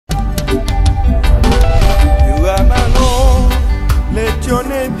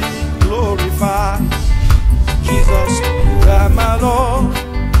name be glorified. Jesus, you are my Lord.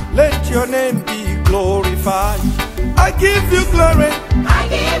 Let your name be glorified. I give you glory. I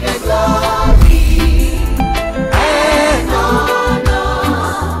give you glory and honor.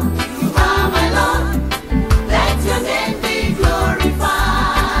 You are my Lord. Let your name be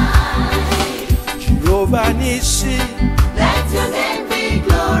glorified. Jehovah Nissi. Let your name be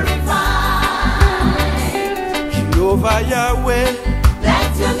glorified. Jehovah Yahweh.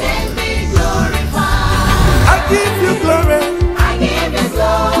 Let your name be glorified. I give you glory. I give you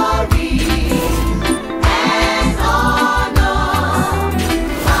glory and honor. You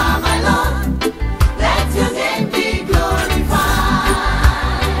are my Lord. Let your name be glorified.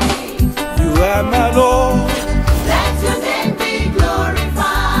 You are my Lord. Let your name be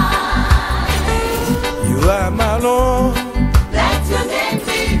glorified. You are my Lord. Let your name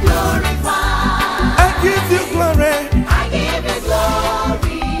be glorified. I give you glory. I give you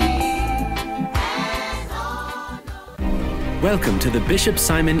glory and honor. Welcome to the Bishop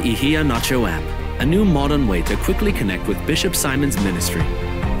Simon Iheanacho app, a new modern way to quickly connect with Bishop Simon's ministry.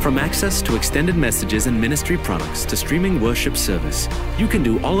 From access to extended messages and ministry products to streaming worship service, you can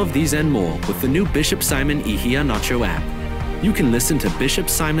do all of these and more with the new Bishop Simon Iheanacho app. You can listen to Bishop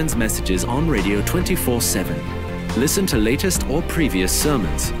Simon's messages on radio 24/7. Listen to latest or previous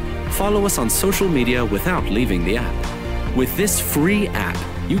sermons. Follow us on social media without leaving the app. With this free app,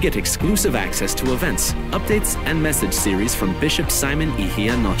 you get exclusive access to events, updates, and message series from Bishop Simon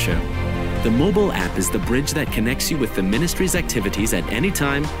Iheanacho. The mobile app is the bridge that connects you with the ministry's activities at any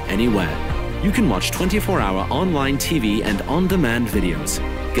time, anywhere. You can watch 24-hour online TV and on-demand videos.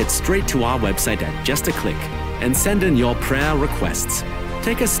 Get straight to our website at just a click and send in your prayer requests.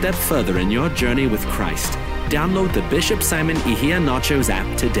 Take a step further in your journey with Christ. Download the Bishop Simon Iheanacho's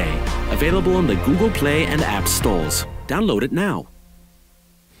app today. Available on the Google Play and App Stores. Download it now.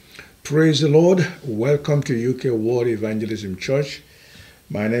 Praise the Lord. Welcome to UK World Evangelism Church.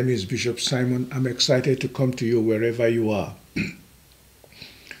 My name is Bishop Simon. I'm excited to come to you wherever you are.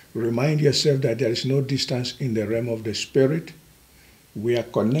 Remind yourself that there is no distance in the realm of the Spirit. We are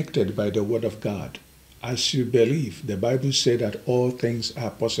connected by the Word of God. As you believe, the Bible says that all things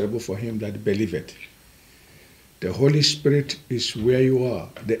are possible for him that believeth. The Holy Spirit is where you are.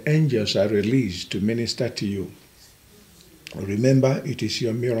 The angels are released to minister to you. Remember, it is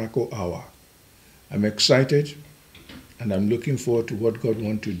your miracle hour. I'm excited and I'm looking forward to what God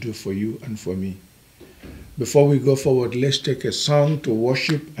wants to do for you and for me. Before we go forward, let's take a song to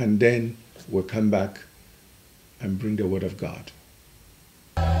worship and then we'll come back and bring the Word of God.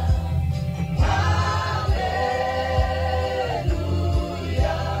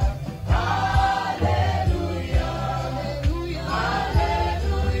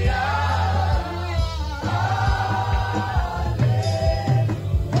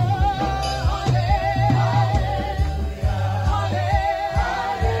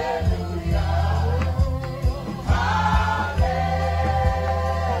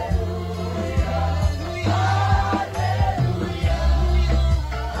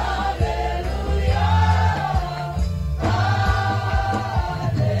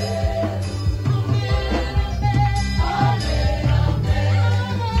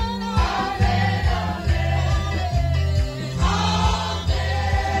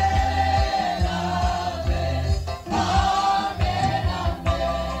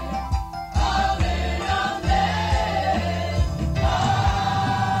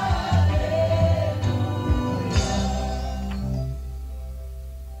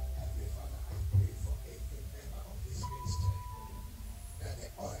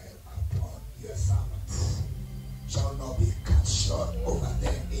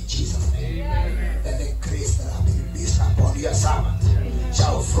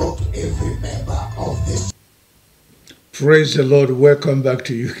 Praise the Lord. Welcome back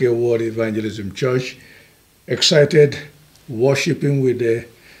to UK World Evangelism Church. Excited worshiping with the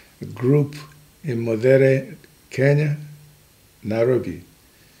group in Modere, Kenya, Nairobi,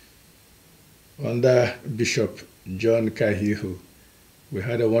 under Bishop John Kahihu. We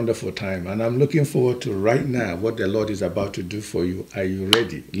had a wonderful time, and I'm looking forward to right now what the Lord is about to do for you. Are you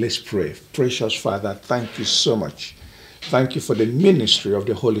ready? Let's pray. Precious Father, thank you so much. Thank you for the ministry of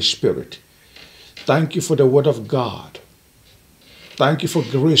the Holy Spirit. Thank you for the Word of God. Thank you for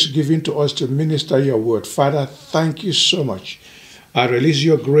grace given to us to minister your word. Father, thank you so much. I release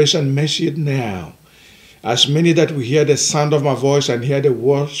your grace and mercy now. As many that will hear the sound of my voice and hear the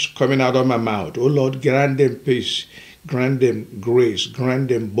words coming out of my mouth, oh Lord, grant them peace, grant them grace, grant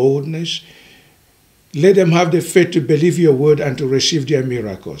them boldness. Let them have the faith to believe your word and to receive their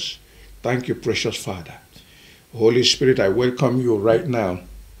miracles. Thank you, precious Father. Holy Spirit, I welcome you right now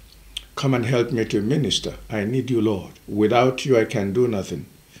Come and help me to minister. I need you, Lord. Without you, I can do nothing.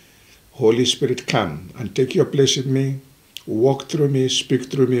 Holy Spirit, come and take your place in me. Walk through me,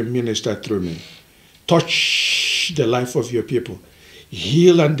 speak through me, minister through me. Touch the life of your people.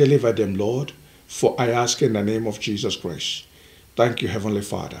 Heal and deliver them, Lord, for I ask in the name of Jesus Christ. Thank you, Heavenly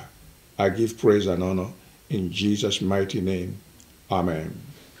Father. I give praise and honor in Jesus' mighty name. Amen.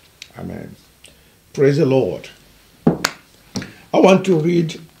 Amen. Praise the Lord. I want to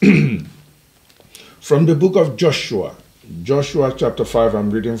read from the book of Joshua. Joshua chapter 5,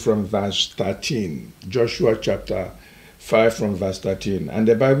 I'm reading from verse 13. Joshua chapter 5 from verse 13. And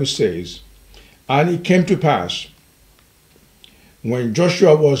the Bible says, "And it came to pass, when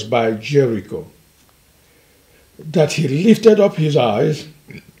Joshua was by Jericho, that he lifted up his eyes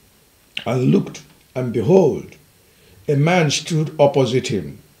and looked, and behold, a man stood opposite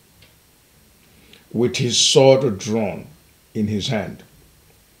him with his sword drawn in his hand.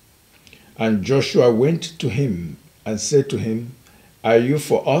 And Joshua went to him and said to him, Are you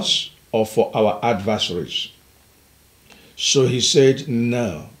for us or for our adversaries? So he said,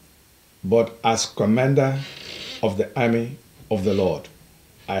 No, but as commander of the army of the Lord,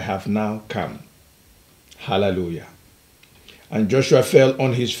 I have now come." Hallelujah. And Joshua fell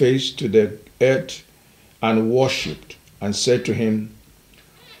on his face to the earth and worshipped, and said to him,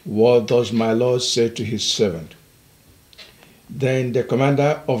 What does my Lord say to his servant? Then the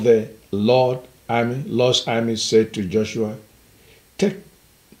commander of the Lord's army said to Joshua,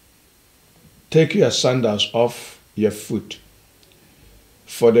 Take your sandals off your foot,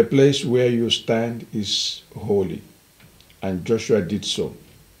 for the place where you stand is holy. And Joshua did so.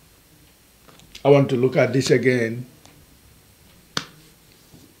 I want to look at this again.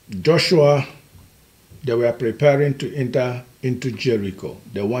 Joshua, they were preparing to enter into Jericho.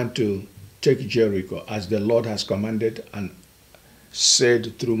 They want to take Jericho as the Lord has commanded and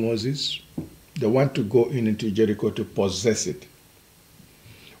said through Moses. They want to go into Jericho to possess it.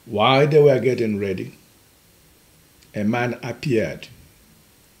 While they were getting ready, a man appeared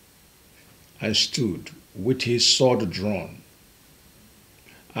and stood with his sword drawn.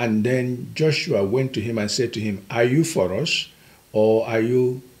 And then Joshua went to him and said to him, Are you for us or are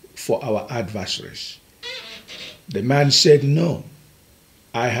you for our adversaries? The man said, No,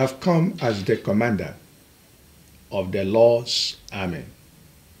 I have come as the commander of the Lord's army.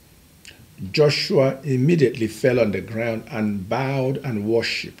 Joshua immediately fell on the ground and bowed and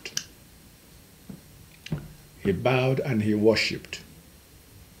worshipped. He bowed and he worshipped.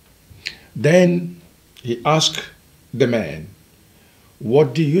 Then he asked the man,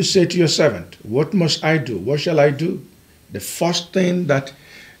 What do you say to your servant? What must I do? What shall I do? The first thing that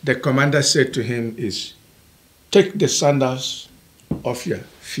the commander said to him is, Take the sandals off your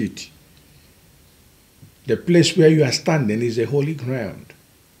feet. The place where you are standing is a holy ground.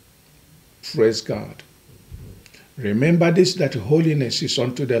 Praise God. Remember this, that holiness is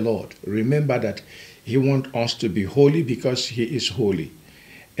unto the Lord. Remember that He wants us to be holy because He is holy.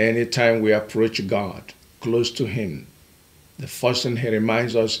 Anytime we approach God, close to Him, the first thing He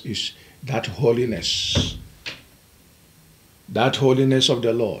reminds us is that holiness. That holiness of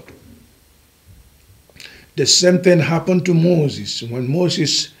the Lord. The same thing happened to Moses. When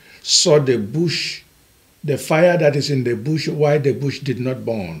Moses saw the bush, the fire that is in the bush, why the bush did not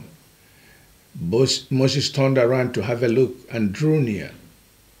burn. Moses turned around to have a look and drew near.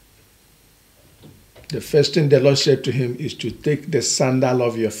 The first thing the Lord said to him is to take the sandal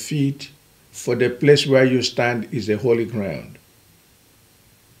of your feet, for the place where you stand is a holy ground.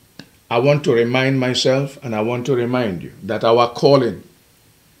 I want to remind myself and I want to remind you that our calling,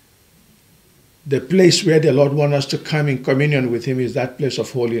 the place where the Lord wants us to come in communion with Him, is that place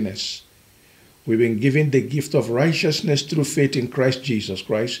of holiness. We've been given the gift of righteousness through faith in Christ Jesus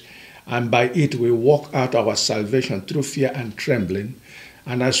Christ, and by it we walk out our salvation through fear and trembling.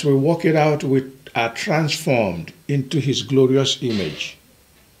 And as we walk it out, we are transformed into His glorious image.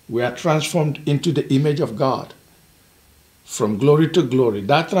 We are transformed into the image of God from glory to glory.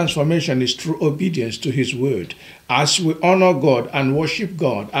 That transformation is through obedience to His word. As we honor God and worship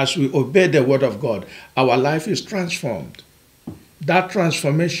God, as we obey the word of God, our life is transformed. That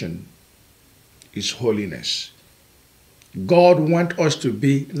transformation is holiness. God wants us to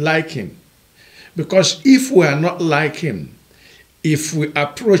be like Him. Because if we are not like Him, if we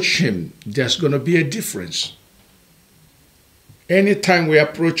approach Him, there's going to be a difference. Anytime we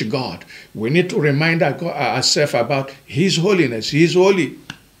approach God, we need to remind ourselves about His holiness. He is holy.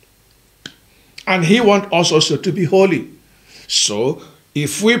 And He wants us also to be holy. So,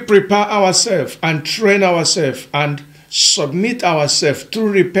 if we prepare ourselves and train ourselves and submit ourselves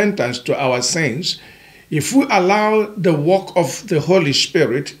through repentance to our sins, if we allow the work of the Holy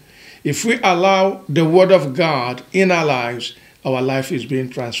Spirit, If we allow the Word of God in our lives, our life is being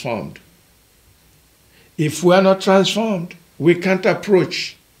transformed. If we are not transformed, we can't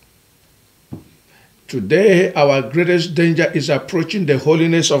approach. Today, our greatest danger is approaching the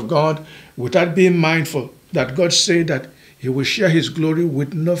holiness of God without being mindful that God said that He will share His glory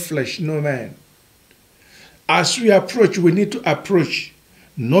with no flesh, no man. As we approach, we need to approach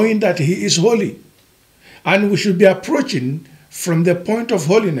knowing that He is holy. And we should be approaching from the point of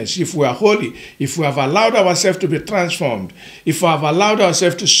holiness. If we are holy, if we have allowed ourselves to be transformed, if we have allowed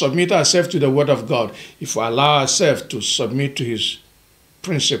ourselves to submit ourselves to the Word of God, if we allow ourselves to submit to His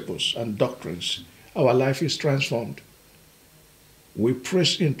principles and doctrines, our life is transformed. We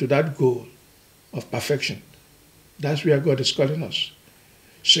press into that goal of perfection. That's where God is calling us.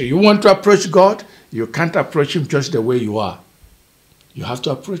 So you want to approach God, you can't approach Him just the way you are. You have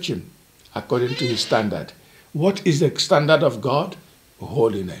to approach Him according to His standard. What is the standard of God?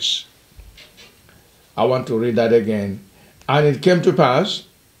 Holiness. I want to read that again. And it came to pass,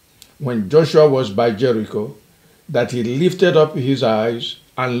 when Joshua was by Jericho, that he lifted up his eyes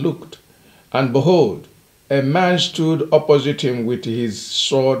and looked, and behold, a man stood opposite him with his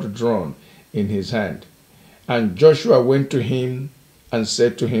sword drawn in his hand. And Joshua went to him and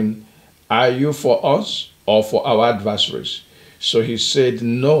said to him, Are you for us or for our adversaries? So he said,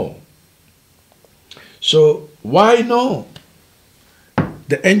 No. So why no?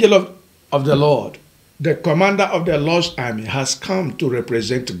 The angel of the Lord, the commander of the Lord's army, has come to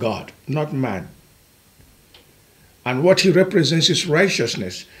represent God, not man. And what he represents is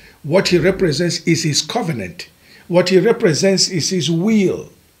righteousness. What he represents is his covenant. What he represents is his will.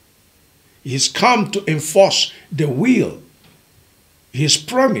 He's come to enforce the will, his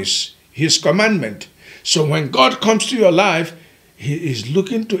promise, his commandment. So when God comes to your life, He is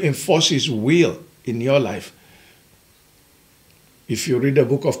looking to enforce His will in your life. If you read the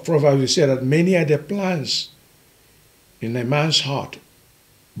book of Proverbs, you say that many are the plans in a man's heart,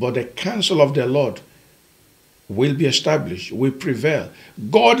 but the counsel of the Lord will be established, will prevail.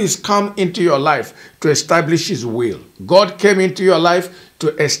 God is come into your life to establish His will. God came into your life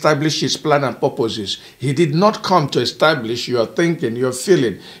to establish His plan and purposes. He did not come to establish your thinking, your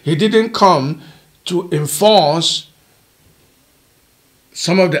feeling. He didn't come to enforce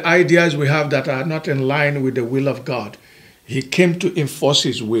some of the ideas we have that are not in line with the will of God. He came to enforce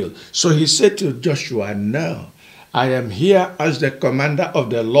His will. So He said to Joshua, No, I am here as the commander of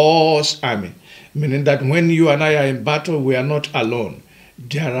the Lord's army. Meaning that when you and I are in battle, we are not alone.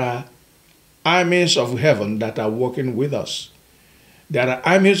 There are armies of heaven that are working with us. There are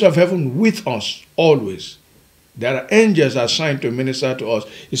armies of heaven with us always. There are angels assigned to minister to us.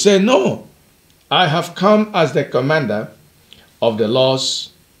 He said, No, I have come as the commander of the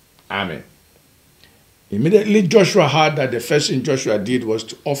Lord's army. Immediately Joshua heard that the first thing Joshua did was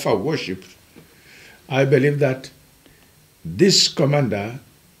to offer worship. I believe that this commander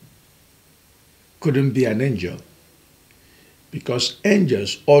couldn't be an angel, because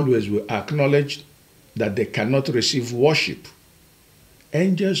angels always will acknowledge that they cannot receive worship.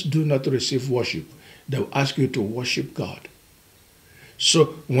 Angels do not receive worship. They will ask you to worship God. So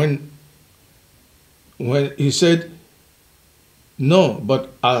when he said, No,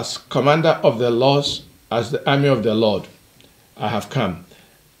 but as commander of the Lord's, as the army of the Lord, I have come.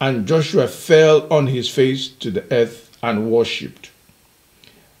 And Joshua fell on his face to the earth and worshipped,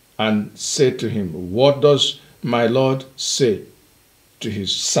 and said to him, What does my Lord say to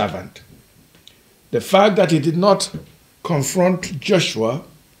his servant? The fact that he did not confront Joshua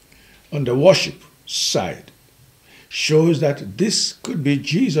on the worship side shows that this could be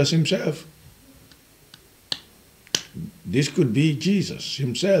Jesus himself. This could be Jesus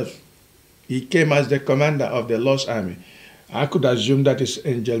himself. He came as the commander of the Lord's army. I could assume that is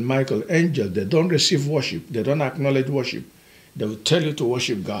Angel Michael. Angels, they don't receive worship. They don't acknowledge worship. They will tell you to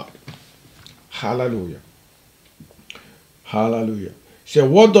worship God. Hallelujah. Hallelujah. So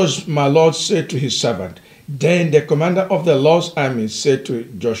what does my Lord say to his servant? Then the commander of the Lord's army said to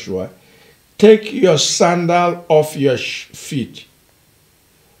Joshua, Take your sandal off your feet,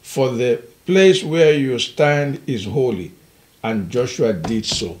 for the place where you stand is holy. And Joshua did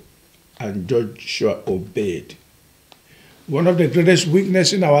so, and Joshua obeyed. One of the greatest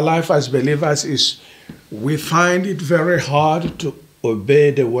weaknesses in our life as believers is we find it very hard to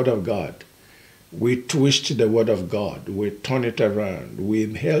obey the word of God. We twist the word of God. We turn it around.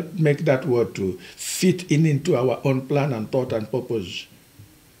 We help make that word to fit into our own plan and thought and purpose.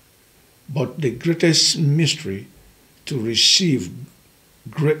 But the greatest mystery to receive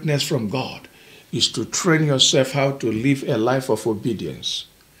greatness from God is to train yourself how to live a life of obedience.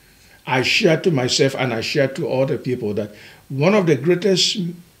 I share to myself and I share to other people that one of the greatest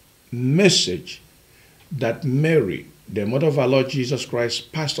message that Mary, the mother of our Lord Jesus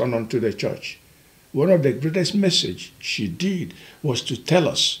Christ, passed on unto the church, one of the greatest message she did was to tell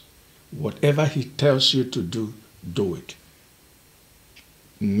us, whatever he tells you to do, do it.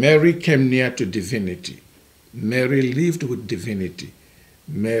 Mary came near to divinity. Mary lived with divinity.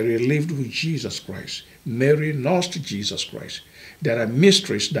 Mary lived with Jesus Christ. Mary nursed Jesus Christ. There are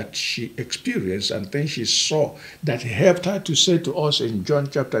mysteries that she experienced and things she saw that helped her to say to us in John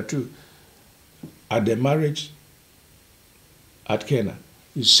chapter 2, at the marriage at Cana.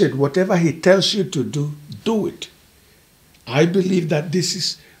 He said, whatever he tells you to do, do it. I believe that this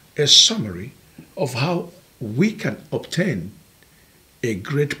is a summary of how we can obtain a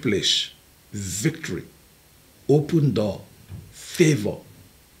great place, victory, open door, favor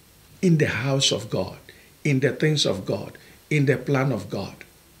in the house of God, in the things of God, in the plan of God.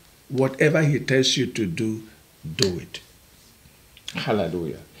 Whatever he tells you to do, do it.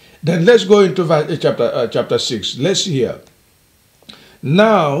 Hallelujah. Then let's go into chapter 6. Let's hear.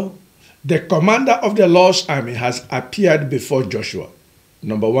 Now, the commander of the Lord's army has appeared before Joshua.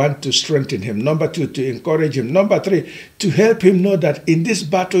 Number 1, to strengthen him. Number 2, to encourage him. Number 3, to help him know that in this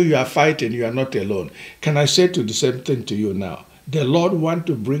battle you are fighting, you are not alone. Can I say the same thing to you now? The Lord wants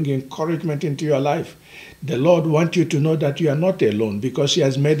to bring encouragement into your life. The Lord wants you to know that you are not alone because he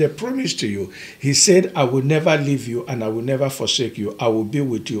has made a promise to you. He said, I will never leave you and I will never forsake you. I will be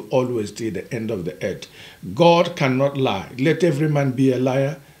with you always till the end of the earth. God cannot lie. Let every man be a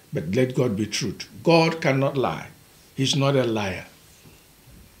liar, but let God be truth. God cannot lie. He's not a liar.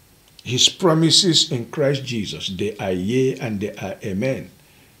 His promises in Christ Jesus, they are yea and they are amen,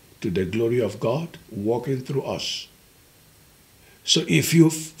 to the glory of God working through us. So if you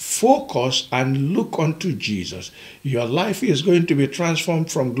focus and look unto Jesus, your life is going to be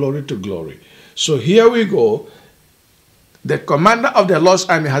transformed from glory to glory. So here we go. The commander of the Lord's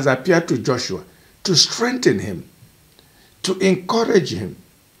army has appeared to Joshua to strengthen him, to encourage him,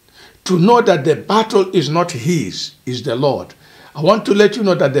 to know that the battle is not his, is the Lord. I want to let you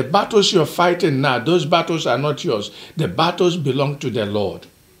know that the battles you're fighting now, those battles are not yours. The battles belong to the Lord.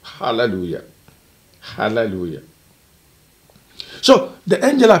 Hallelujah. Hallelujah. So the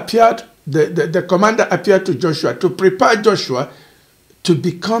angel appeared, the commander appeared to Joshua to prepare Joshua to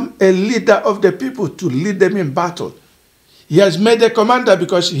become a leader of the people, to lead them in battle. He has made a commander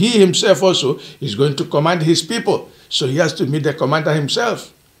because he himself also is going to command his people. So he has to meet the commander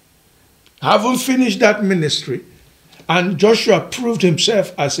himself. Having finished that ministry, and Joshua proved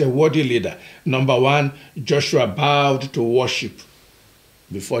himself as a worthy leader. Number 1, Joshua bowed to worship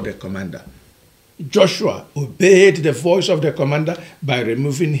before the commander. Joshua obeyed the voice of the commander by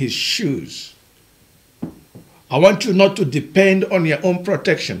removing his shoes. I want you not to depend on your own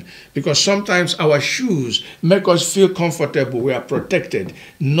protection, because sometimes our shoes make us feel comfortable, we are protected.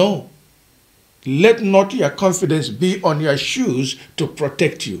 No. Let not your confidence be on your shoes to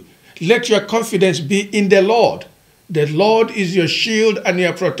protect you. Let your confidence be in the Lord. The Lord is your shield and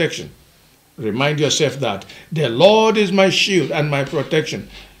your protection. Remind yourself that the Lord is my shield and my protection.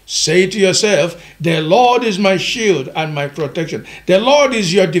 Say to yourself, the Lord is my shield and my protection. The Lord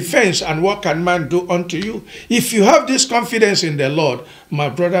is your defense, and what can man do unto you? If you have this confidence in the Lord, my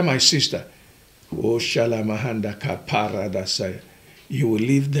brother, my sister, you will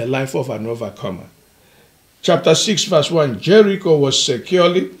live the life of an overcomer. Chapter 6 verse 1, Jericho was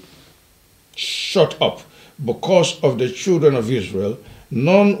securely shut up because of the children of Israel.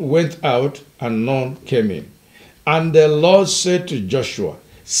 None went out and none came in. And the Lord said to Joshua,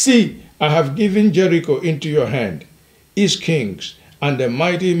 see, I have given Jericho into your hand, its kings, and the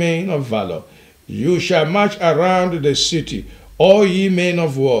mighty men of valor. You shall march around the city, all ye men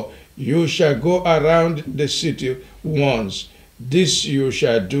of war. You shall go around the city once. This you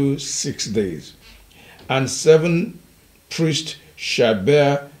shall do 6 days. And 7 priests shall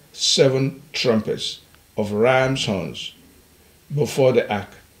bear 7 trumpets of ram's horns before the ark.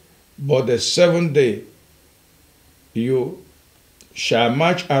 But the 7th day you shall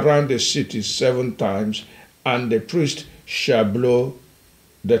march around the city 7 times, and the priest shall blow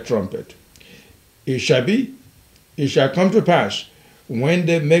the trumpet. It shall come to pass, when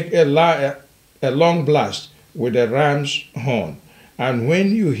they make a long blast with the ram's horn, and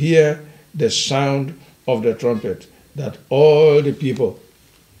when you hear the sound of the trumpet, that all the people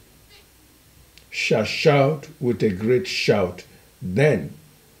shall shout with a great shout. Then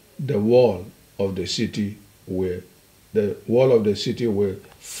the wall of the city will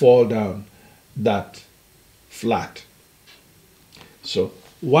fall down that flat. So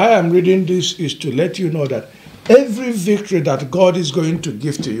why I'm reading this is to let you know that every victory that God is going to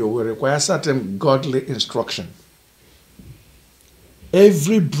give to you will require certain godly instruction.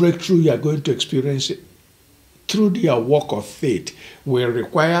 Every breakthrough you are going to experience through your walk of faith will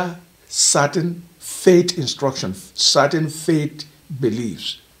require certain faith instruction, certain faith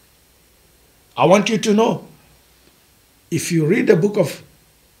beliefs. I want you to know, if you read the book of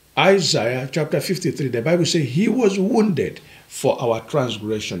Isaiah chapter 53, the Bible says he was wounded for our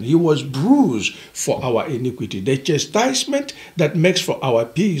transgression. He was bruised for our iniquity. The chastisement that makes for our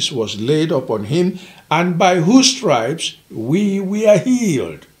peace was laid upon him, and by whose stripes we are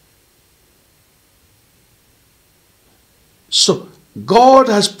healed. So God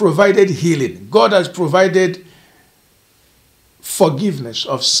has provided healing. God has provided forgiveness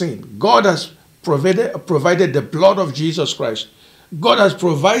of sin. God has provided the blood of Jesus Christ. God has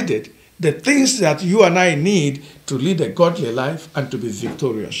provided the things that you and I need to lead a godly life and to be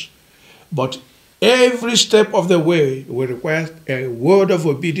victorious. But every step of the way will require a word of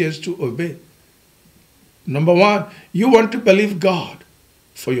obedience to obey. Number one, you want to believe God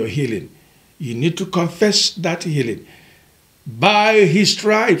for your healing. You need to confess that healing. By his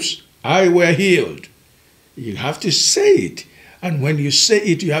stripes, I were healed. You have to say it. And when you say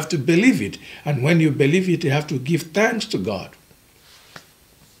it, you have to believe it. And when you believe it, you have to give thanks to God.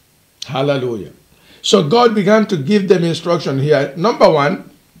 Hallelujah. So God began to give them instruction here. Number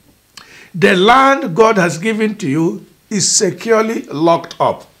one, the land God has given to you is securely locked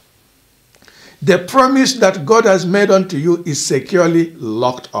up. The promise that God has made unto you is securely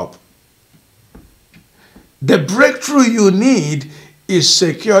locked up. The breakthrough you need is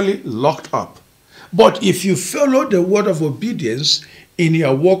securely locked up. But if you follow the word of obedience in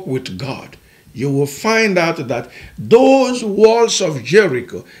your walk with God, you will find out that those walls of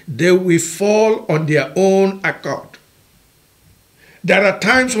Jericho, they will fall on their own accord. There are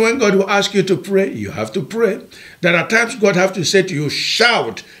times when God will ask you to pray, you have to pray. There are times God have to say to you,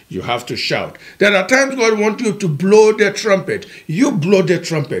 shout, you have to shout. There are times God wants you to blow the trumpet, you blow the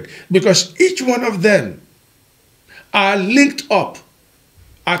trumpet, because each one of them are linked up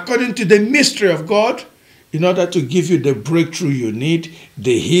according to the mystery of God in order to give you the breakthrough you need,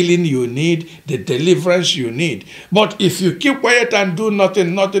 the healing you need, the deliverance you need. But if you keep quiet and do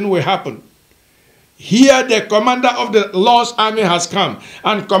nothing, nothing will happen. Here the commander of the Lord's army has come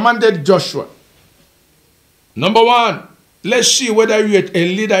and commanded Joshua. Number one, let's see whether you're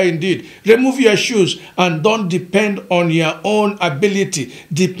a leader indeed. Remove your shoes and don't depend on your own ability.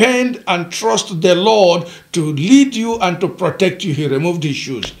 Depend and trust the Lord to lead you and to protect you. He removed his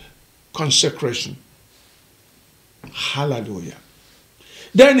shoes. Consecration. Hallelujah.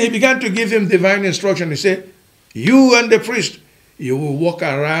 Then he began to give him divine instruction. He said, you and the priest, you will walk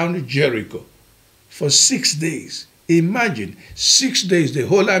around Jericho for 6 days. Imagine, 6 days, the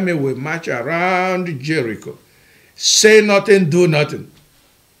whole army will march around Jericho. Say nothing, do nothing.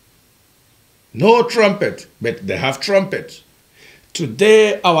 No trumpet, but they have trumpets.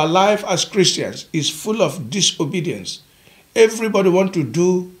 Today, our life as Christians is full of disobedience. Everybody wants to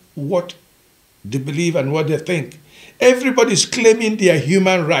do what they believe and what they think. Everybody is claiming their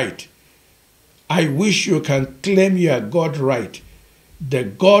human right. I wish you can claim your God right. The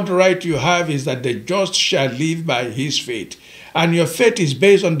God right you have is that the just shall live by his faith. And your faith is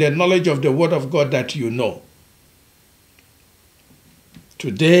based on the knowledge of the word of God that you know.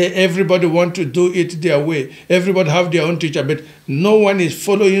 Today, everybody wants to do it their way. Everybody have their own teacher, but no one is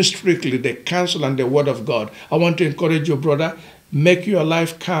following strictly the counsel and the word of God. I want to encourage you, brother, make your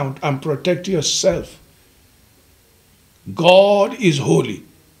life count and protect yourself. God is holy.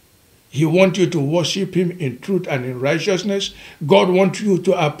 He wants you to worship him in truth and in righteousness. God wants you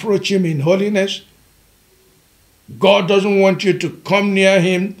to approach him in holiness. God doesn't want you to come near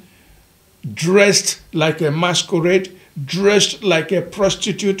him dressed like a masquerade, dressed like a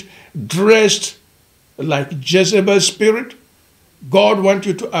prostitute, dressed like Jezebel's spirit. God wants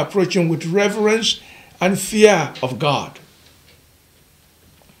you to approach him with reverence and fear of God.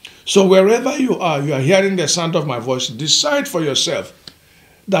 So wherever you are hearing the sound of my voice, decide for yourself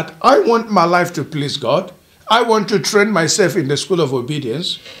that I want my life to please God. I want to train myself in the school of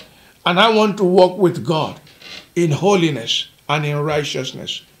obedience, and I want to walk with God in holiness and in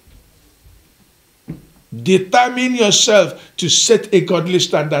righteousness. Determine yourself to set a godly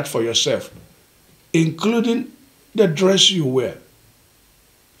standard for yourself, including the dress you wear,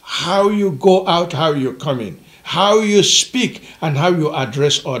 how you go out, how you come in, how you speak and how you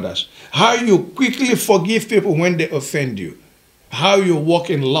address others, how you quickly forgive people when they offend you, how you walk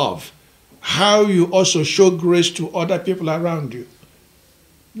in love, how you also show grace to other people around you.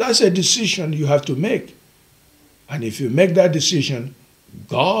 That's a decision you have to make. And if you make that decision,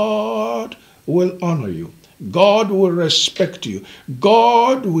 God will honor you. God will respect you.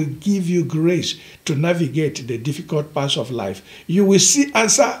 God will give you grace to navigate the difficult parts of life. You will see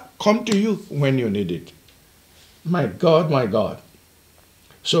answer come to you when you need it. My God, my God.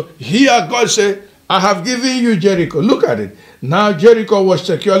 So here God said, I have given you Jericho. Look at it. Now Jericho was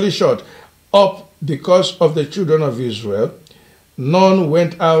securely shut up because of the children of Israel. None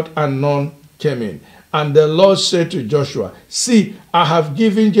went out and none came in. And the Lord said to Joshua, see, I have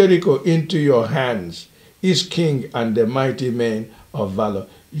given Jericho into your hands, his king and the mighty men of valor.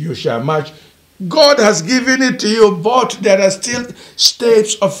 You shall march. God has given it to you, but there are still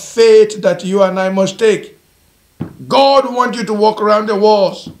steps of faith that you and I must take. God wants you to walk around the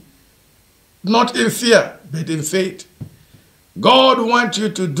walls, not in fear, but in faith. God wants you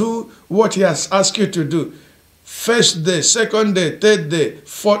to do what he has asked you to do. First day, second day, third day,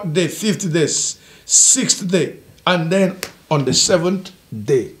 fourth day, fifth day, sixth day, and then on the seventh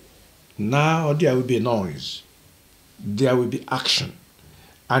day, now there will be noise, there will be action,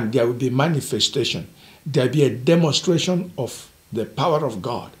 and there will be manifestation. There will be a demonstration of the power of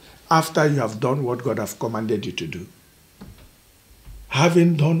God after you have done what God has commanded you to do.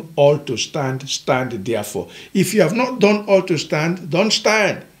 Having done all to stand, stand therefore. If you have not done all to stand, don't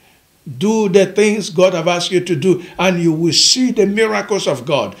stand. Do the things God has asked you to do, and you will see the miracles of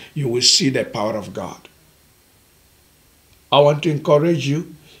God. You will see the power of God. I want to encourage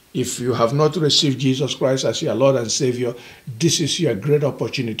you, if you have not received Jesus Christ as your Lord and Savior, this is your great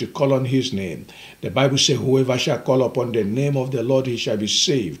opportunity to call on his name. The Bible says, whoever shall call upon the name of the Lord, he shall be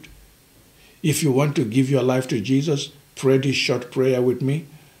saved. If you want to give your life to Jesus, pray this short prayer with me.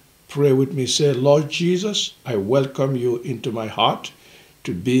 Pray with me. Say, Lord Jesus, I welcome you into my heart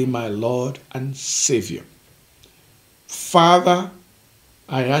to be my Lord and Savior. Father,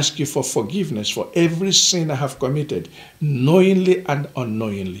 I ask you for forgiveness for every sin I have committed, knowingly and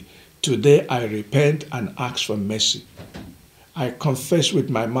unknowingly. Today I repent and ask for mercy. I confess with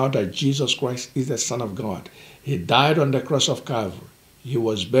my mouth that Jesus Christ is the Son of God. He died on the cross of Calvary. He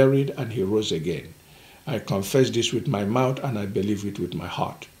was buried and he rose again. I confess this with my mouth and I believe it with my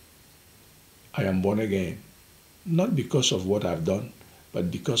heart. I am born again, not because of what I've done,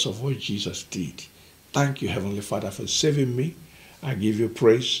 but because of what Jesus did. Thank you, Heavenly Father, for saving me. I give you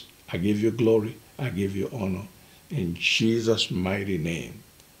praise, I give you glory, I give you honor. In Jesus' mighty name.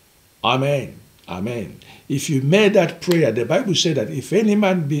 Amen. Amen. If you made that prayer, the Bible said that if any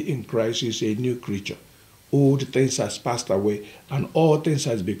man be in Christ, he is a new creature. Old things has passed away and all things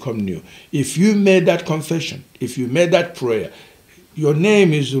has become new. If you made that confession, if you made that prayer, your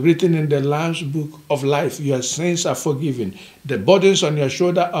name is written in the Lamb's book of life. Your sins are forgiven. The burdens on your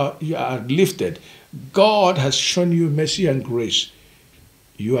shoulder are lifted. God has shown you mercy and grace.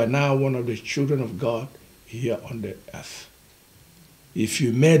 You are now one of the children of God here on the earth. If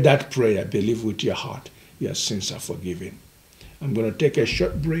you made that prayer, believe with your heart, your sins are forgiven. I'm going to take a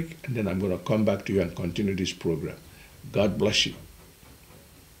short break and then I'm going to come back to you and continue this program. God bless you.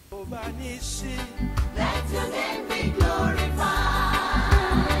 Let your name be glorified.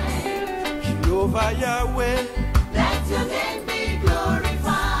 Jehovah Yahweh, Let your name be glorified.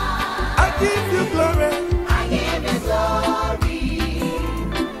 I give you glory. I give you glory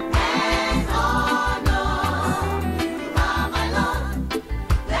and honor. You are my Lord.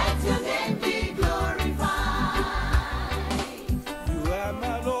 Let your name be glorified. You are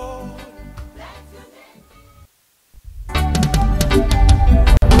my Lord. Let your name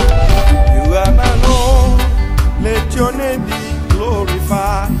You are my Lord. Let your name be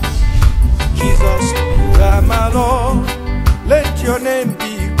glorified. Jesus, you are my Lord. Let your name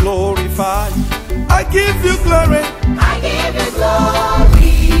be glorified. I give you glory. I give you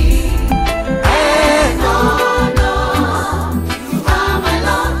glory and honor. You are my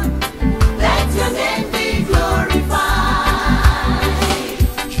Lord. Let your name be glorified.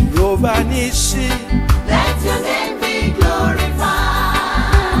 Jehovah Nissi, Let your name be glorified.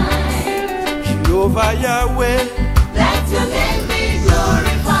 Jehovah Yahweh, Let your name be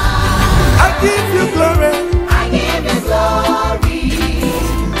glorified. I give you glory. I give you glory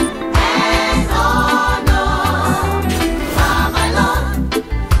and honor. You are my Lord.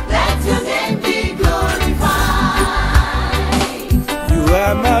 Let your name be glorified. You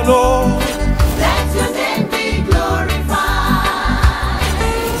are my Lord. Let your name be glorified.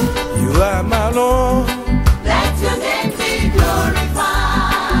 You are my Lord. Let your name be glorified.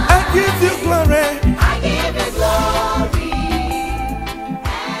 I give you glory. I give you glory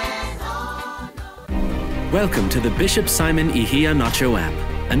and honor. Welcome to the Bishop Simon Iheanacho app,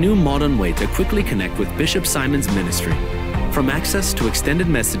 a new modern way to quickly connect with Bishop Simon's ministry. From access to extended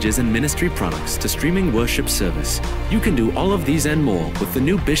messages and ministry products to streaming worship service, you can do all of these and more with the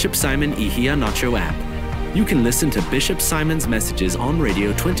new Bishop Simon Iheanacho app. You can listen to Bishop Simon's messages on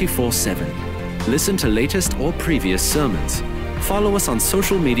radio 24/7. Listen to latest or previous sermons. Follow us on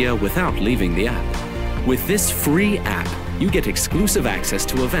social media without leaving the app. With this free app, you get exclusive access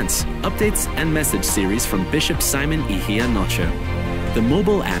to events, updates, and message series from Bishop Simon Iheanacho. The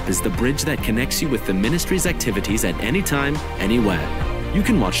mobile app is the bridge that connects you with the ministry's activities at any time, anywhere. You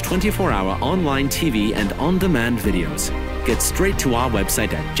can watch 24-hour online TV and on-demand videos. Get straight to our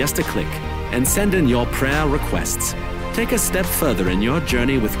website at just a click and send in your prayer requests. Take a step further in your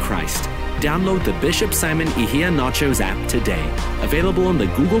journey with Christ. Download the Bishop Simon Iheanacho's app today. Available on the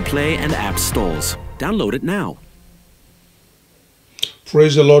Google Play and App Stores. Download it now.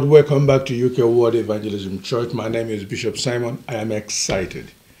 Praise the Lord. Welcome back to UK World Evangelism Church. My name is Bishop Simon. I am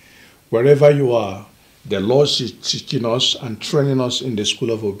excited. Wherever you are, the Lord is teaching us and training us in the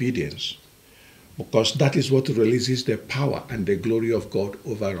school of obedience, because that is what releases the power and the glory of God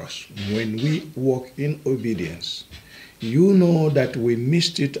over us. When we walk in obedience, you know that we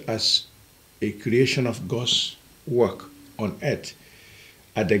missed it as a creation of God's work on earth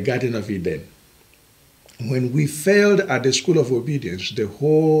at the Garden of Eden. When we failed at the school of obedience, the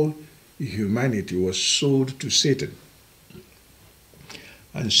whole humanity was sold to Satan.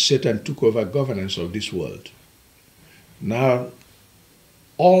 And Satan took over governance of this world. Now,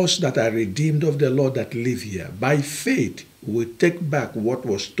 us that are redeemed of the Lord that live here, by faith, we take back what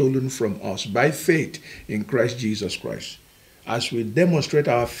was stolen from us, by faith in Christ Jesus Christ. As we demonstrate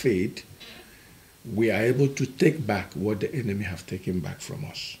our faith, we are able to take back what the enemy have taken back from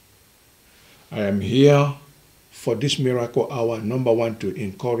us. I am here for this miracle hour, number one, to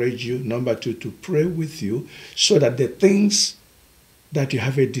encourage you, number two, to pray with you, so that the things that you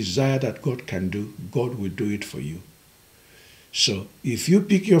have a desire that God can do, God will do it for you. So if you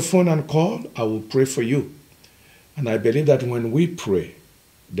pick your phone and call, I will pray for you. And I believe that when we pray,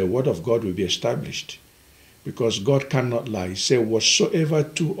 the word of God will be established. Because God cannot lie. He said, whatsoever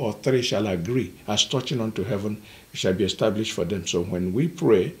 2 or 3 shall agree as touching unto heaven, it shall be established for them. So when we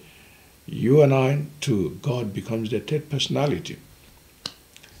pray, you and I too, God becomes the third personality.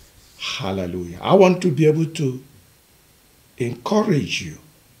 Hallelujah. I want to be able to encourage you.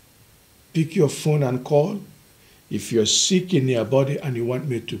 Pick your phone and call. If you're sick in your body and you want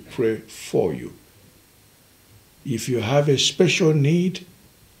me to pray for you. If you have a special need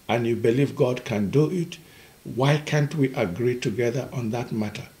and you believe God can do it, why can't we agree together on that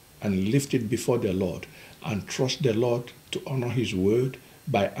matter and lift it before the Lord and trust the Lord to honor his word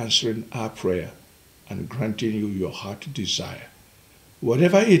by answering our prayer and granting you your heart desire?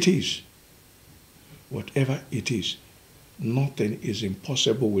 Whatever it is, nothing is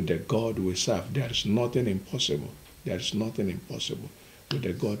impossible with the God we serve. There is nothing impossible. There is nothing impossible with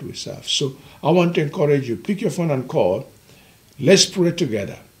the God we serve. So I want to encourage you, pick your phone and call. Let's pray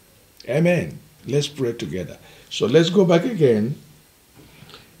together. Amen. Let's pray together. So let's go back again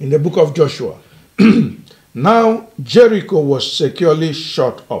in the book of Joshua. Now Jericho was securely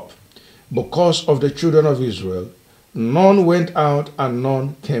shut up because of the children of Israel. None went out and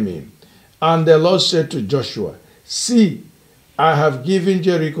none came in. And the Lord said to Joshua, see, I have given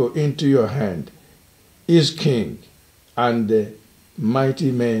Jericho into your hand, his king, and the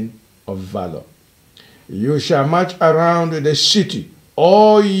mighty men of valor. You shall march around the city,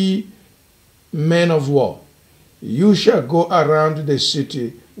 all ye men of war. You shall go around the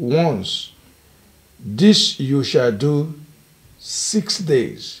city once. This you shall do 6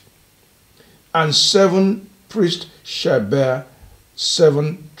 days. And 7 priests shall bear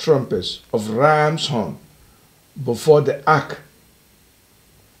 7 trumpets of ram's horn before the ark.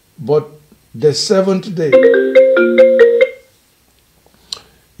 But the 7th day.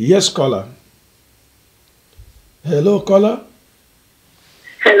 Yes, caller. Hello, caller.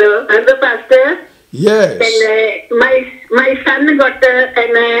 Hello, Pastor. Yes. And my son got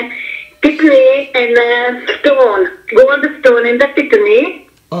a kidney and a stone, gold stone in the kidney,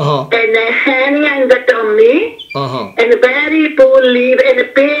 and a hernia in the tummy, and very poorly and a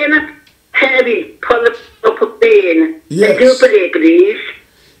pain, heavy, full of pain. Yes. You pray, please.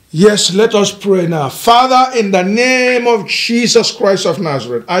 Yes, let us pray now. Father, in the name of Jesus Christ of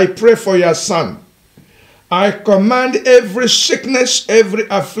Nazareth, I pray for your son. I command every sickness, every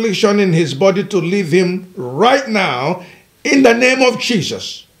affliction in his body to leave him right now in the name of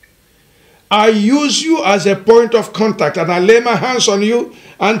Jesus. I use you as a point of contact and I lay my hands on you,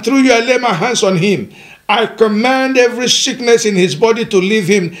 and through you I lay my hands on him. I command every sickness in his body to leave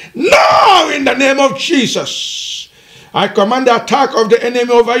him now in the name of Jesus. I command the attack of the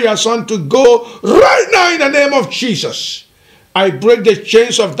enemy over your son to go right now in the name of Jesus. I break the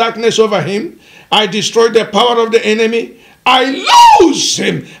chains of darkness over him. I destroy the power of the enemy. I loose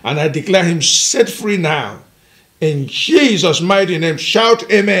him and I declare him set free now. In Jesus' mighty name,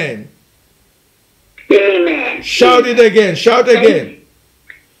 shout amen. Amen. Shout it again. Shout again.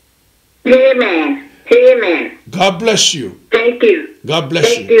 Amen. Amen. God bless you. Thank you. God bless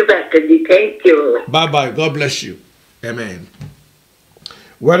you. Thank you, Pastor G. Thank you. Bye-bye. God bless you. Amen.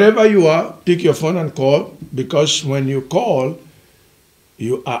 Wherever you are, pick your phone and call, because when you call,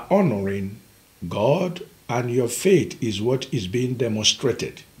 you are honoring God, and your faith is what is being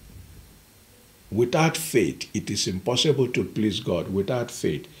demonstrated. Without faith, it is impossible to please God. Without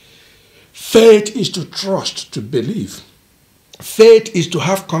faith. Faith is to trust, to believe. Faith is to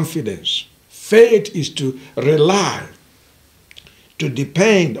have confidence. Faith is to rely, to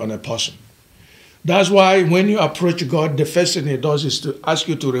depend on a person. That's why when you approach God, the first thing he does is to ask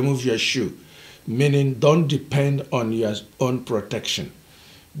you to remove your shoe, meaning don't depend on your own protection.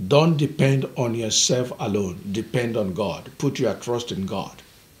 Don't depend on yourself alone. Depend on God. Put your trust in God.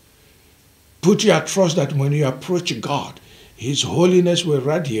 Put your trust that when you approach God, his holiness will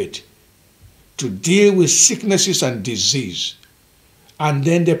radiate to deal with sicknesses and disease. And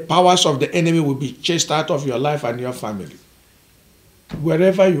then the powers of the enemy will be chased out of your life and your family.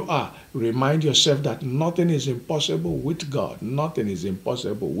 Wherever you are, remind yourself that nothing is impossible with God. Nothing is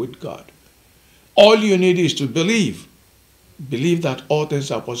impossible with God. All you need is to believe. Believe that all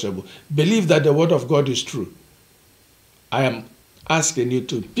things are possible. Believe that the word of God is true. I am asking you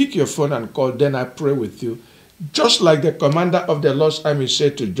to pick your phone and call, then I pray with you. Just like the commander of the Lord's army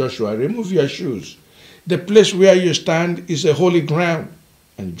said to Joshua, remove your shoes. The place where you stand is a holy ground.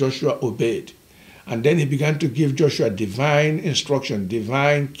 And Joshua obeyed. And then he began to give Joshua divine instruction,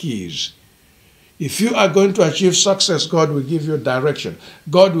 divine keys. If you are going to achieve success, God will give you direction.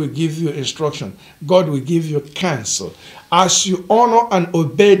 God will give you instruction. God will give you counsel. As you honor and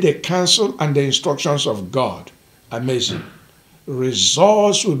obey the counsel and the instructions of God, amazing,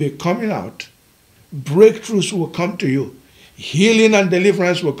 results will be coming out. Breakthroughs will come to you. Healing and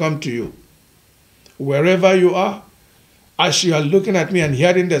deliverance will come to you. Wherever you are, as you are looking at me and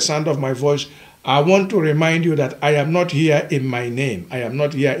hearing the sound of my voice, I want to remind you that I am not here in my name. I am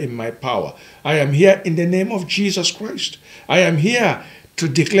not here in my power. I am here in the name of Jesus Christ. I am here to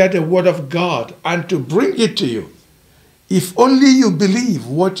declare the word of God and to bring it to you. If only you believe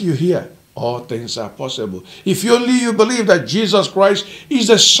what you hear, all things are possible. If only you believe that Jesus Christ is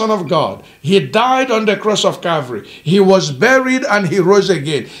the Son of God. He died on the cross of Calvary. He was buried and he rose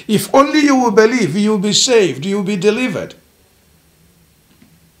again. If only you will believe, you will be saved, you will be delivered.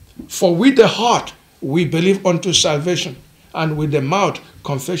 For with the heart we believe unto salvation, and with the mouth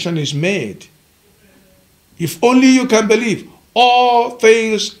confession is made. If only you can believe, all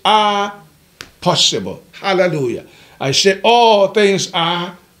things are possible. Hallelujah. I say all things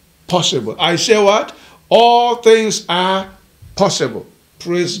are possible. I say what? All things are possible.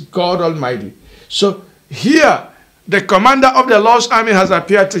 Praise God Almighty. So here, the commander of the Lord's army has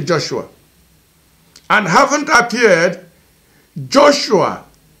appeared to Joshua. And having appeared, Joshua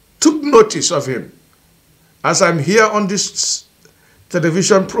took notice of him. As I'm here on this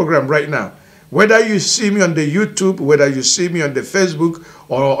television program right now, whether you see me on the YouTube, whether you see me on the Facebook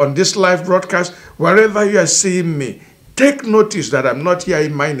or on this live broadcast, wherever you are seeing me, take notice that I'm not here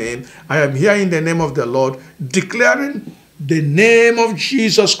in my name. I am here in the name of the Lord, declaring the name of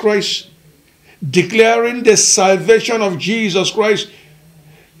Jesus Christ, declaring the salvation of Jesus Christ,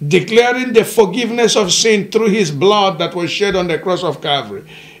 declaring the forgiveness of sin through his blood that was shed on the cross of Calvary,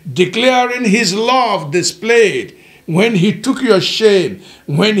 declaring his love displayed when he took your shame,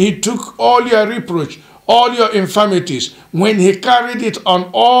 when he took all your reproach, all your infirmities, when he carried it on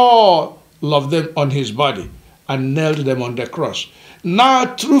all of them on his body and nailed them on the cross.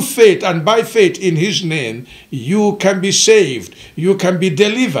 Now, through faith and by faith in his name, you can be saved, you can be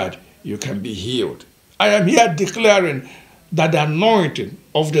delivered, you can be healed. I am here declaring that the anointing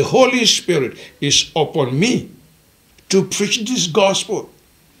of the Holy Spirit is upon me to preach this gospel.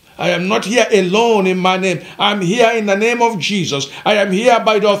 I am not here alone in my name. I am here in the name of Jesus. I am here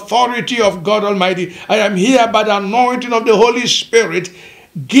by the authority of God Almighty. I am here by the anointing of the Holy Spirit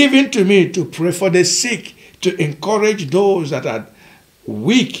given to me to pray for the sick, to encourage those that are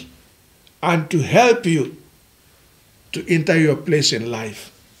weak, and to help you to enter your place in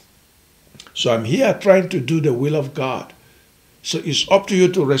life. So I'm here trying to do the will of God. So it's up to you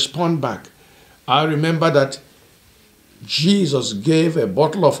to respond back. I remember that Jesus gave a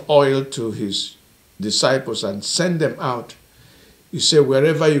bottle of oil to his disciples and sent them out. He said,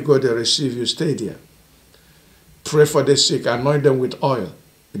 wherever you go, they receive you, stay there. Pray for the sick, anoint them with oil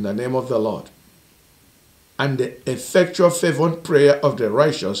in the name of the Lord. And the effectual fervent prayer of the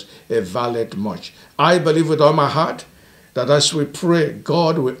righteous availeth much. I believe with all my heart that as we pray,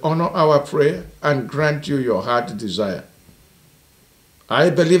 God will honor our prayer and grant you your heart desire. I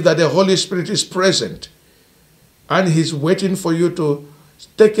believe that the Holy Spirit is present and He's waiting for you to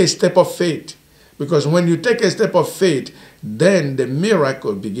take a step of faith. Because when you take a step of faith, then the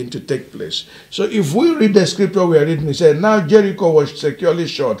miracle begin to take place. So if we read the scripture we are reading, it said, now Jericho was securely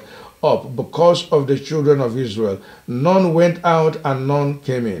shut up because of the children of Israel. None went out and none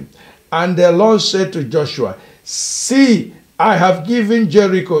came in. And the Lord said to Joshua, see, I have given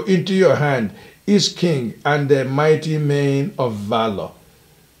Jericho into your hand, its king and the mighty men of valor.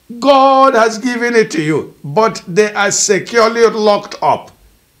 God has given it to you, but they are securely locked up.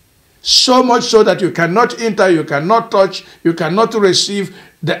 So much so that you cannot enter, you cannot touch, you cannot receive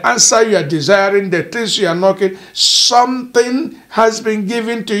the answer you are desiring, the things you are knocking. Something has been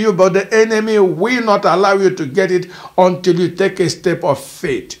given to you, but the enemy will not allow you to get it until you take a step of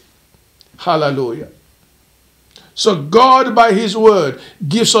faith. Hallelujah. So God, by His word,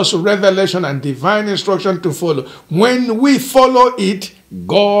 gives us revelation and divine instruction to follow. When we follow it,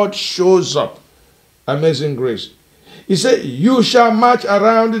 God shows up. Amazing grace. He said, you shall march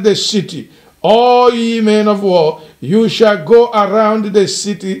around the city, all ye men of war. You shall go around the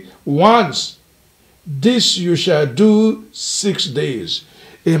city once. This you shall do 6 days.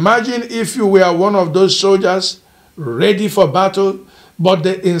 Imagine if you were one of those soldiers ready for battle, but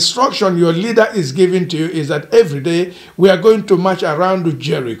the instruction your leader is giving to you is that every day we are going to march around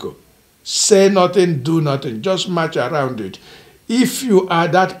Jericho. Say nothing, do nothing, just march around it. If you are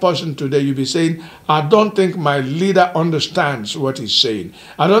that person today, you'll be saying, I don't think my leader understands what he's saying.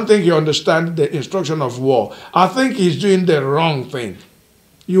 I don't think he understands the instruction of war. I think he's doing the wrong thing.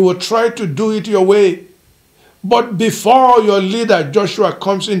 You will try to do it your way. But before your leader, Joshua,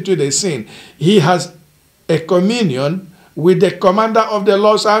 comes into the scene, he has a communion with the commander of the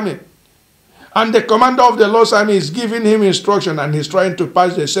Lord's army. And the commander of the Lord's army is giving him instruction, and he's trying to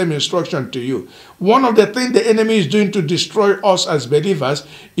pass the same instruction to you. One of the things the enemy is doing to destroy us as believers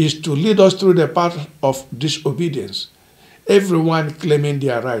is to lead us through the path of disobedience. Everyone claiming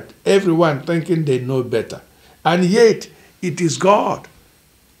their right. Everyone thinking they know better. And yet, it is God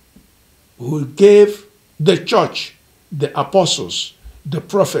who gave the church, the apostles, the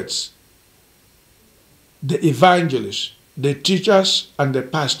prophets, the evangelists, the teachers and the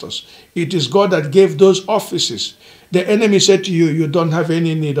pastors. It is God that gave those offices. The enemy said to you, you don't have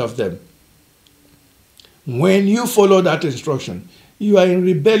any need of them. When you follow that instruction, you are in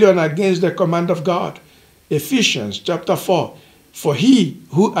rebellion against the command of God. Ephesians chapter 4. For he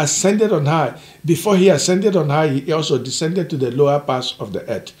who ascended on high, before he ascended on high, he also descended to the lower parts of the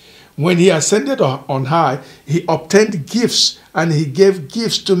earth. When he ascended on high, he obtained gifts, and he gave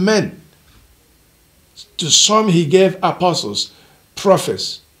gifts to men. To some he gave apostles,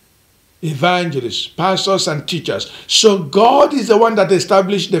 prophets, evangelists, pastors, and teachers. So God is the one that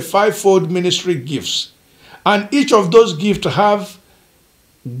established the fivefold ministry gifts. And each of those gifts have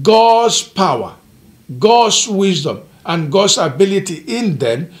God's power, God's wisdom, and God's ability in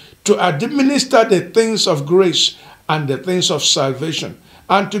them to administer the things of grace and the things of salvation,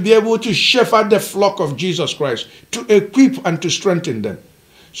 and to be able to shepherd the flock of Jesus Christ, to equip and to strengthen them.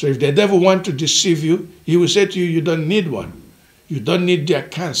 So if the devil wants to deceive you, he will say to you, you don't need one. You don't need their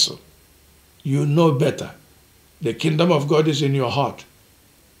counsel. You know better. The kingdom of God is in your heart.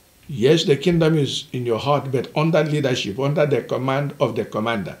 Yes, the kingdom is in your heart, but under leadership, under the command of the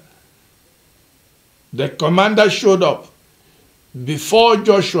commander. The commander showed up. Before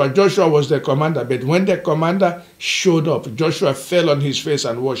Joshua, Joshua was the commander, but when the commander showed up, Joshua fell on his face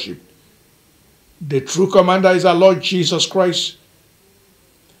and worshipped. The true commander is our Lord Jesus Christ.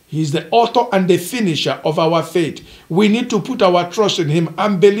 He is the author and the finisher of our faith. We need to put our trust in him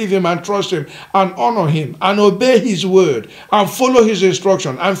and believe him and trust him and honor him and obey his word and follow his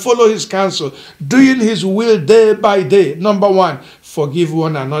instruction and follow his counsel, doing his will day by day. Number one, forgive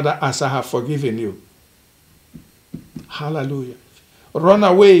one another as I have forgiven you. Hallelujah. Run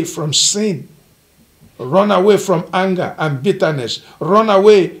away from sin. Run away from anger and bitterness. Run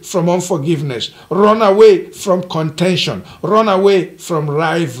away from unforgiveness. Run away from contention. Run away from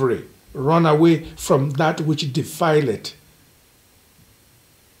rivalry. Run away from that which defileth.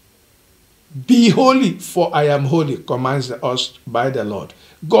 Be holy, for I am holy, commands us by the Lord.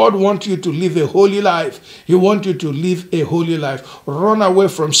 God wants you to live a holy life. He wants you to live a holy life. Run away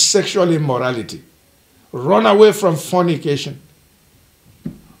from sexual immorality. Run away from fornication.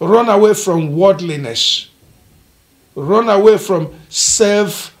 Run away from worldliness. Run away from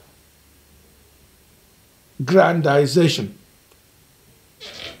self-grandization.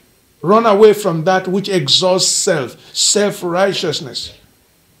 Run away from that which exalts self, self-righteousness.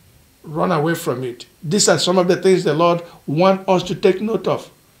 Run away from it. These are some of the things the Lord wants us to take note of.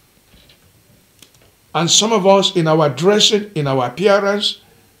 And some of us, in our dressing, in our appearance,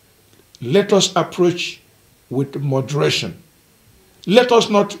 let us approach with moderation. Let us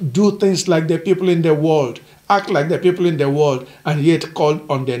not do things like the people in the world, act like the people in the world, and yet call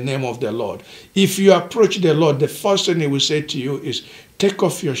on the name of the Lord. If you approach the Lord, the first thing he will say to you is, take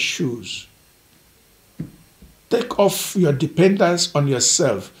off your shoes. Take off your dependence on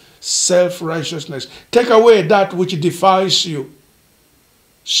yourself, self-righteousness. Take away that which defiles you.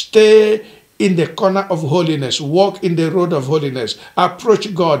 Stay in the corner of holiness. Walk in the road of holiness.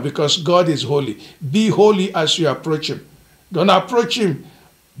 Approach God because God is holy. Be holy as you approach him. Don't approach him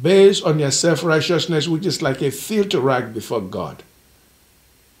based on your self-righteousness, which is like a filthy rag before God.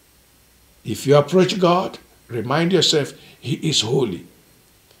 If you approach God, remind yourself he is holy.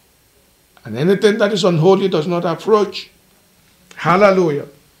 And anything that is unholy does not approach. Hallelujah.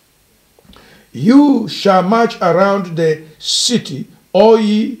 You shall march around the city, all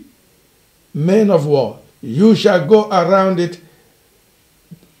ye men of war. You shall go around it.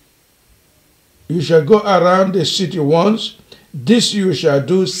 You shall go around the city once. This you shall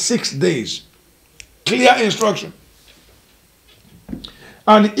do 6 days. Clear instruction.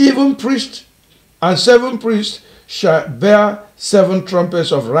 And even priest and 7 priests shall bear 7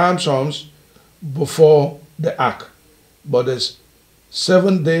 trumpets of ram's horns before the ark. But the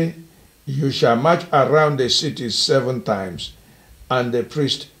 7th day you shall march around the city 7 times, and the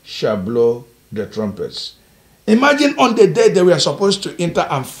priest shall blow the trumpets. Imagine on the day they were supposed to enter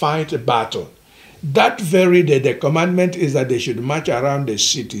and fight a battle. That very day, the commandment is that they should march around the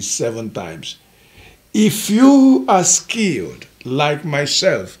city 7 times. If you are skilled, like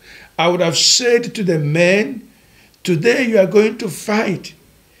myself, I would have said to the men, today you are going to fight.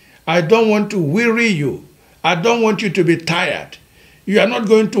 I don't want to weary you. I don't want you to be tired. You are not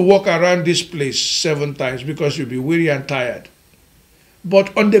going to walk around this place 7 times because you'll be weary and tired.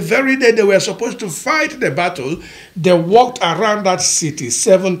 But on the very day they were supposed to fight the battle, they walked around that city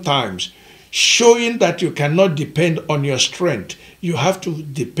 7 times, showing that you cannot depend on your strength. You have to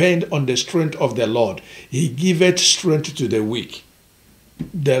depend on the strength of the Lord. He giveth strength to the weak.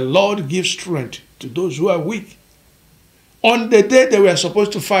 The Lord gives strength to those who are weak. On the day they were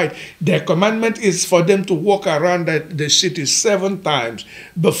supposed to fight, the commandment is for them to walk around the city 7 times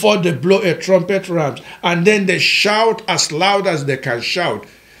before they blow a trumpet rams, and then they shout as loud as they can shout.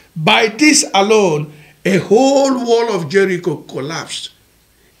 By this alone, a whole wall of Jericho collapsed,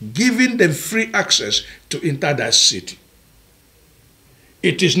 giving them free access to enter that city.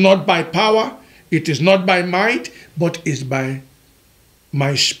 It is not by power, it is not by might, but it's by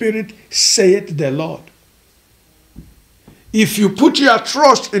my spirit, saith the Lord. If you put your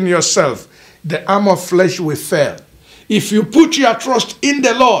trust in yourself, the arm of flesh will fail. If you put your trust in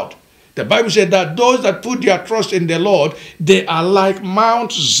the Lord, the Bible said that those that put their trust in the Lord, they are like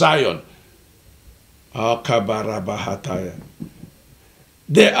Mount Zion. They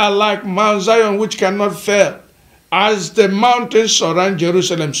are like Mount Zion, which cannot fail. As the mountains surround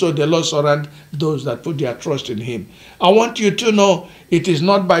Jerusalem, so the Lord surrounds those that put their trust in him. I want you to know it is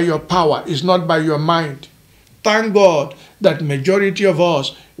not by your power, it's not by your mind. Thank God that majority of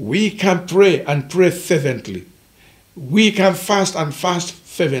us, we can pray and pray fervently. We can fast and fast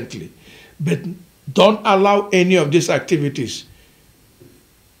fervently. But don't allow any of these activities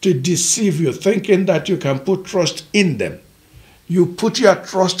to deceive you, thinking that you can put trust in them. You put your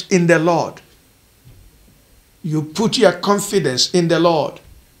trust in the Lord. You put your confidence in the Lord.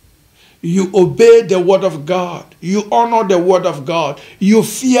 You obey the word of God. You honor the word of God. You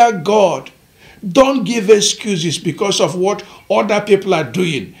fear God. Don't give excuses because of what other people are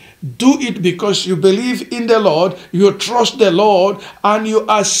doing. Do it because you believe in the Lord, you trust the Lord, and you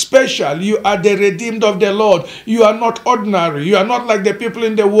are special. You are the redeemed of the Lord. You are not ordinary. You are not like the people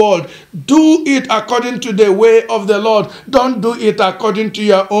in the world. Do it according to the way of the Lord. Don't do it according to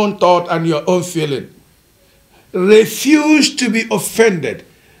your own thought and your own feeling. Refuse to be offended.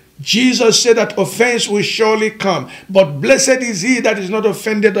 Jesus said that offense will surely come, but blessed is he that is not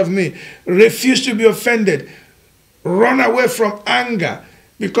offended of me. Refuse to be offended. Run away from anger,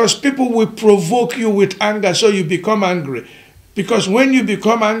 because people will provoke you with anger, so you become angry. Because when you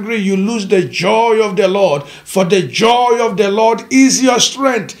become angry, you lose the joy of the Lord, for the joy of the Lord is your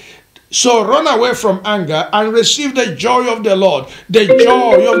strength. So run away from anger and receive the joy of the Lord. The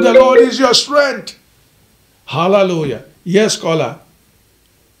joy of the Lord is your strength. Hallelujah. Yes, caller.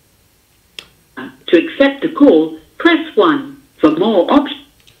 To accept the call, press 1. For more options.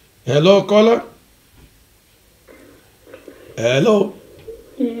 Hello, caller. Hello.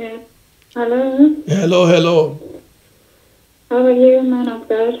 Yeah. Hello. Hello, hello. How are you, man of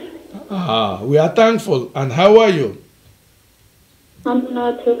God? We are thankful. And how are you? I'm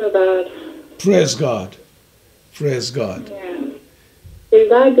not too bad. Praise God. Praise God. Yeah. Is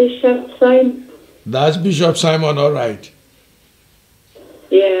that Bishop Simon? That's Bishop Simon, all right.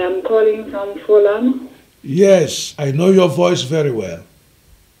 Yeah, I'm calling from Fulham. Yes, I know your voice very well.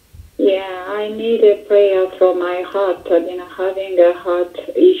 Yeah, I need a prayer for my heart. I've been having a heart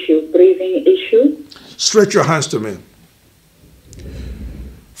issue, breathing issue. Stretch your hands to me.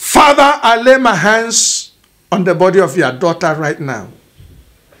 Father, I lay my hands on the body of your daughter right now.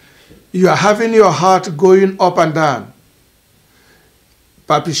 You are having your heart going up and down,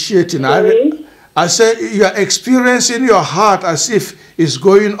 palpitating. I say you are experiencing your heart as if it's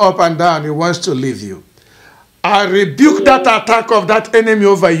going up and down. It wants to leave you. I rebuke that attack of that enemy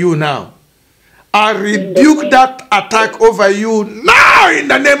over you now. I rebuke that attack over you now in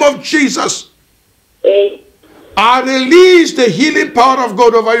the name of Jesus. I release the healing power of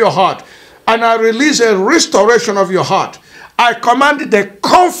God over your heart, and I release a restoration of your heart. I command the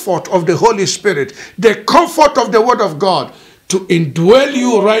comfort of the Holy Spirit, the comfort of the Word of God to indwell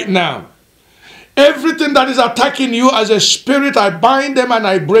you right now. Everything that is attacking you as a spirit, I bind them and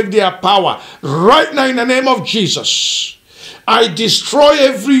I break their power right now in the name of Jesus. I destroy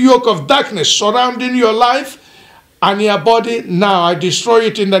every yoke of darkness surrounding your life and your body. Now I destroy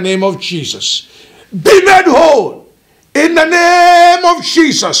it in the name of Jesus. Be made whole in the name of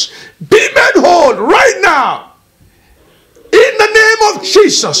Jesus. Be made whole right now in the name of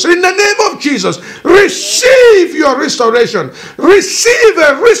Jesus. In the name of Jesus, receive your restoration. Receive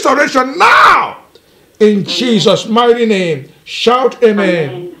a restoration now. In Jesus' mighty name, shout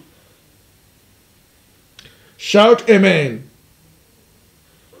amen. Shout amen.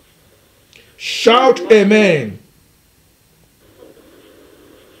 Shout amen.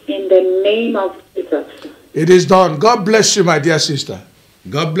 In the name of Jesus. It is done. God bless you, my dear sister.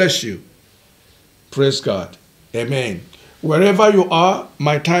 God bless you. Praise God. Amen. Wherever you are,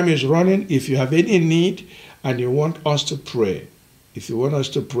 my time is running. If you have any need and you want us to pray,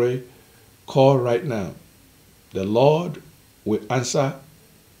 call right now. The Lord will answer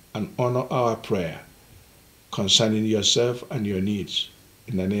and honor our prayer concerning yourself and your needs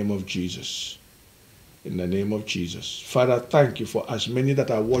in the name of Jesus. In the name of Jesus. Father, thank you for as many that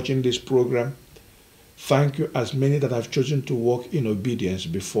are watching this program. Thank you as many that have chosen to walk in obedience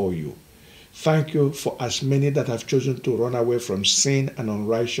before you. Thank you for as many that have chosen to run away from sin and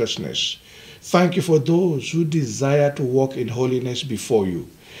unrighteousness. Thank you for those who desire to walk in holiness before you.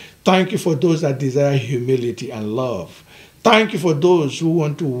 Thank you for those that desire humility and love. Thank you for those who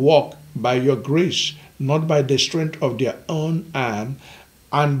want to walk by your grace, not by the strength of their own arm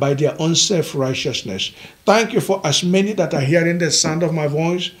and by their own self-righteousness. Thank you for as many that are hearing the sound of my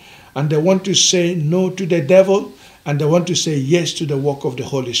voice and they want to say no to the devil and they want to say yes to the work of the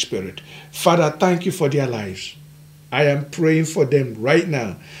Holy Spirit. Father, thank you for their lives. I am praying for them right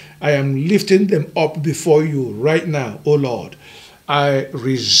now. I am lifting them up before you right now, O Lord. I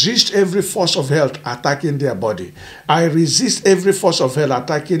resist every force of hell attacking their body. I resist every force of hell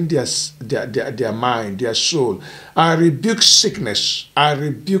attacking their mind, their soul. I rebuke sickness. I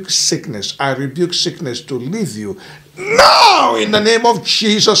rebuke sickness. I rebuke sickness to leave you now in the name of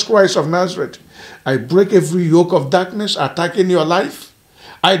Jesus Christ of Nazareth. I break every yoke of darkness attacking your life.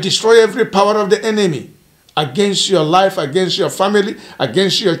 I destroy every power of the enemy against your life, against your family,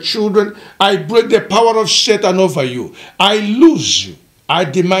 against your children. I break the power of Satan over you. I lose you. I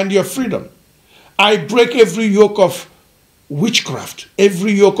demand your freedom. I break every yoke of witchcraft,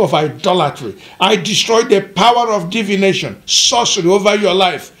 every yoke of idolatry. I destroy the power of divination, sorcery over your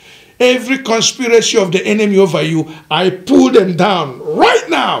life. Every conspiracy of the enemy over you, I pull them down right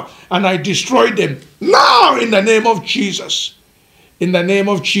now and I destroy them now in the name of Jesus. In the name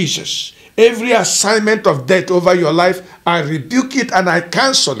of Jesus. Every assignment of death over your life, I rebuke it and I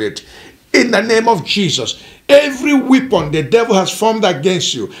cancel it in the name of Jesus. Every weapon the devil has formed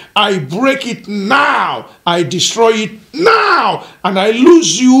against you, I break it now. I destroy it now. And I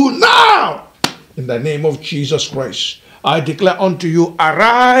lose you now. In the name of Jesus Christ. I declare unto you,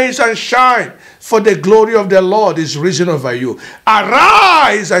 arise and shine, for the glory of the Lord is risen over you.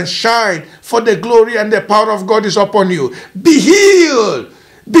 Arise and shine, for the glory and the power of God is upon you. Be healed.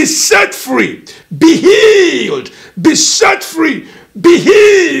 Be set free. Be healed. Be set free. Be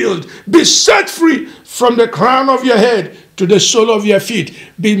healed. Be set free from the crown of your head to the sole of your feet.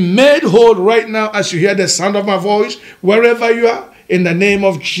 Be made whole right now as you hear the sound of my voice, wherever you are, in the name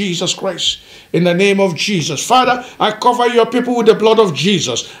of Jesus Christ. In the name of Jesus. Father, I cover your people with the blood of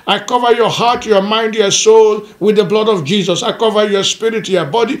Jesus. I cover your heart, your mind, your soul with the blood of Jesus. I cover your spirit, your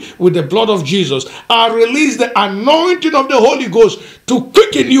body with the blood of Jesus. I release the anointing of the Holy Ghost to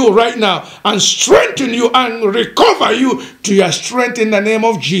quicken you right now and strengthen you and recover you to your strength in the name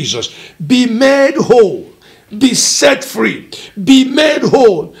of Jesus. Be made whole. Be set free. Be made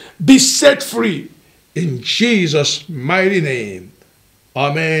whole. Be set free. In Jesus' mighty name.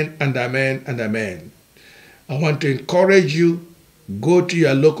 Amen and amen and amen. I want to encourage you, go to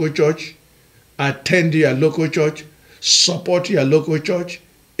your local church, attend your local church, support your local church,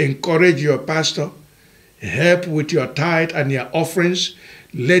 encourage your pastor, help with your tithe and your offerings.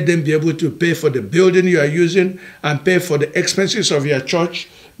 Let them be able to pay for the building you are using and pay for the expenses of your church.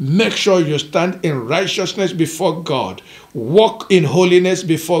 Make sure you stand in righteousness before God. Walk in holiness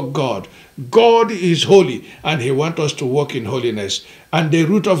before God. God is holy and he wants us to walk in holiness. And the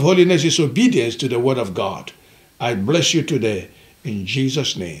root of holiness is obedience to the word of God. I bless you today in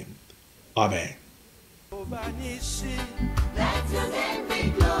Jesus' name. Amen. Let your name be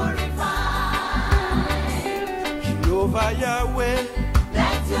glorified. Jehovah Yahweh,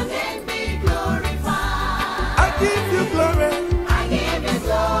 Let your name be glorified. I give you glory. I give you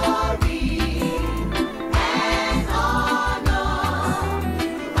glory and honor.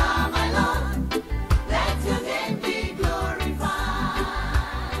 You are my Lord. Let your name be glorified.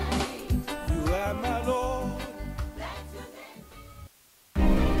 You are my Lord. Let your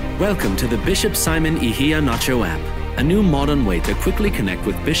name Welcome to the Bishop Simon Iheanacho app, a new modern way to quickly connect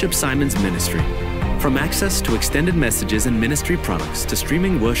with Bishop Simon's ministry. From access to extended messages and ministry products to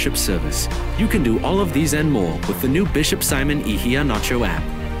streaming worship service, you can do all of these and more with the new Bishop Simon Iheanacho app.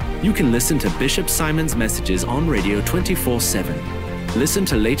 You can listen to Bishop Simon's messages on radio 24/7, listen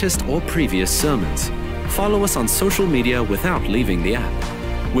to latest or previous sermons, follow us on social media without leaving the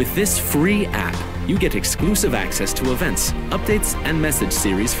app. With this free app, you get exclusive access to events, updates, and message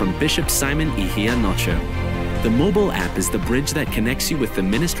series from Bishop Simon Iheanacho. The mobile app is the bridge that connects you with the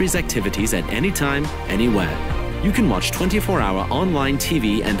ministry's activities at any time, anywhere. You can watch 24-hour online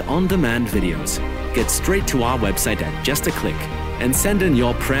TV and on-demand videos, get straight to our website at just a click, and send in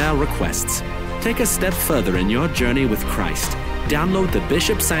your prayer requests. Take a step further in your journey with Christ. Download the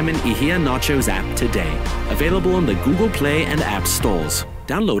Bishop Simon Iheanacho's app today, available on the Google Play and App stores.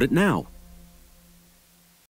 Download it now.